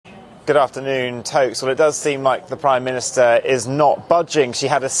Good afternoon, Tokes. Well, it does seem like the Prime Minister is not budging. She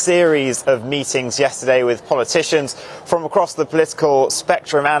had a series of meetings yesterday with politicians from across the political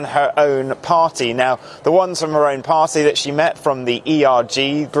spectrum and her own party. Now, the ones from her own party that she met from the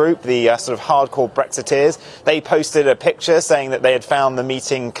ERG group, the sort of hardcore Brexiteers, they posted a picture saying that they had found the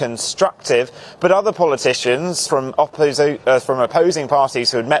meeting constructive. But other politicians from opposing parties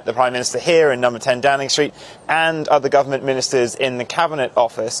who had met the Prime Minister here in number 10 Downing Street and other government ministers in the Cabinet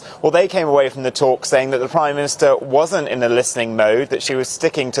Office, well, they came away from the talk saying that the Prime Minister wasn't in a listening mode, that she was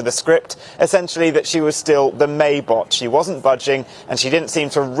sticking to the script, essentially that she was still the May bot. She wasn't budging, and she didn't seem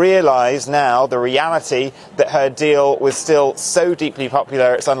to realise now the reality that her deal was still so deeply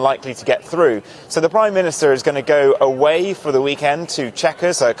popular it's unlikely to get through. So the Prime Minister is going to go away for the weekend to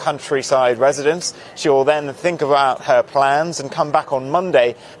Chequers, her countryside residence. She will then think about her plans and come back on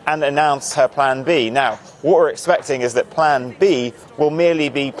Monday and announce her Plan B. Now, what we're expecting is that Plan B will merely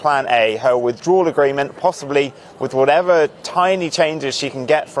be Plan A, her withdrawal agreement, possibly with whatever tiny changes she can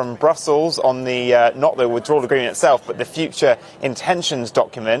get from Brussels on the, not the withdrawal agreement itself, but the future intentions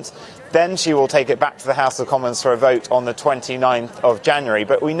document. Then she will take it back to the House of Commons for a vote on the 29th of January.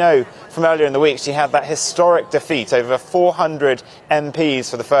 But we know from earlier in the week she had that historic defeat, over 400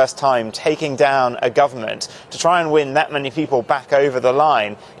 MPs for the first time taking down a government. To try and win that many people back over the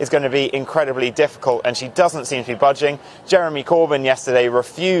line is going to be incredibly difficult, and she doesn't seem to be budging. Jeremy Corbyn yesterday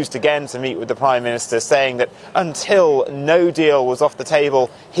refused again to meet with the Prime Minister, saying that until no deal was off the table,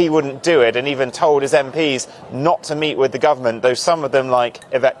 he wouldn't do it, and even told his MPs not to meet with the government, though some of them, like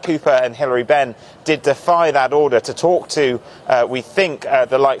Yvette Cooper and Hilary Benn, did defy that order to talk to, we think,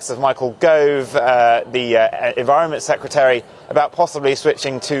 the likes of Michael Gove, the Environment Secretary, about possibly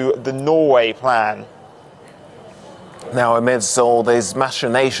switching to the Norway plan. Now, amidst all these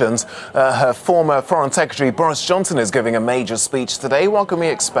machinations, her former Foreign Secretary Boris Johnson is giving a major speech today. What can we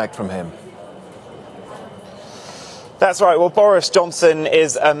expect from him? That's right. Well, Boris Johnson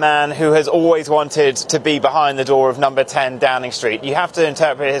is a man who has always wanted to be behind the door of number 10 Downing Street. You have to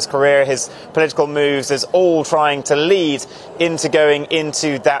interpret his career, his political moves, as all trying to lead into going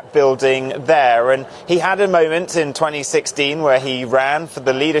into that building there. And he had a moment in 2016 where he ran for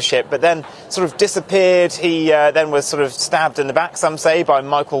the leadership, but then sort of disappeared. He then was sort of stabbed in the back, some say, by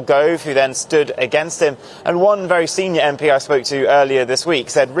Michael Gove, who then stood against him. And one very senior MP I spoke to earlier this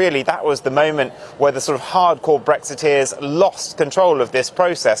week said really that was the moment where the sort of hardcore Brexiteers lost control of this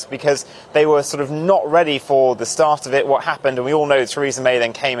process, because they were sort of not ready for the start of it, what happened, and we all know Theresa May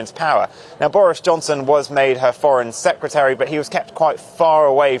then came into power. Now, Boris Johnson was made her foreign secretary, but he was kept quite far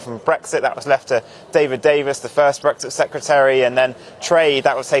away from Brexit. That was left to David Davis, the first Brexit secretary, and then trade,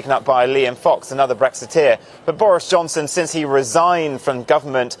 that was taken up by Liam Fox, another Brexiteer. But Boris Johnson, since he resigned from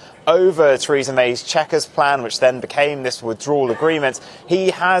government over Theresa May's Chequers plan, which then became this withdrawal agreement, he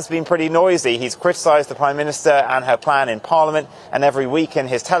has been pretty noisy. He's criticised the Prime Minister and her plan in Parliament, and every week in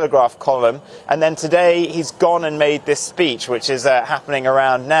his Telegraph column. And then today he's gone and made this speech, which is happening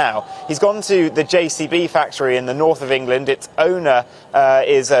around now. He's gone to the JCB factory in the north of England. Its owner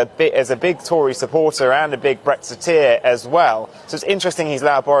is a big Tory supporter and a big Brexiteer as well. So it's interesting he's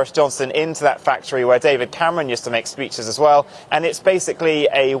allowed Boris Johnson into that factory where David Cameron used to make speeches as well. And it's basically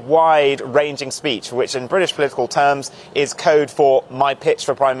a wide-ranging speech, which in British political terms is code for my pitch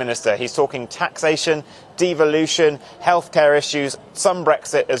for Prime Minister. He's talking taxation, devolution, healthcare issues, some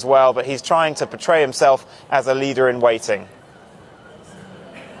Brexit as well, but he's trying to portray himself as a leader in waiting.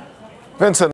 Vincent.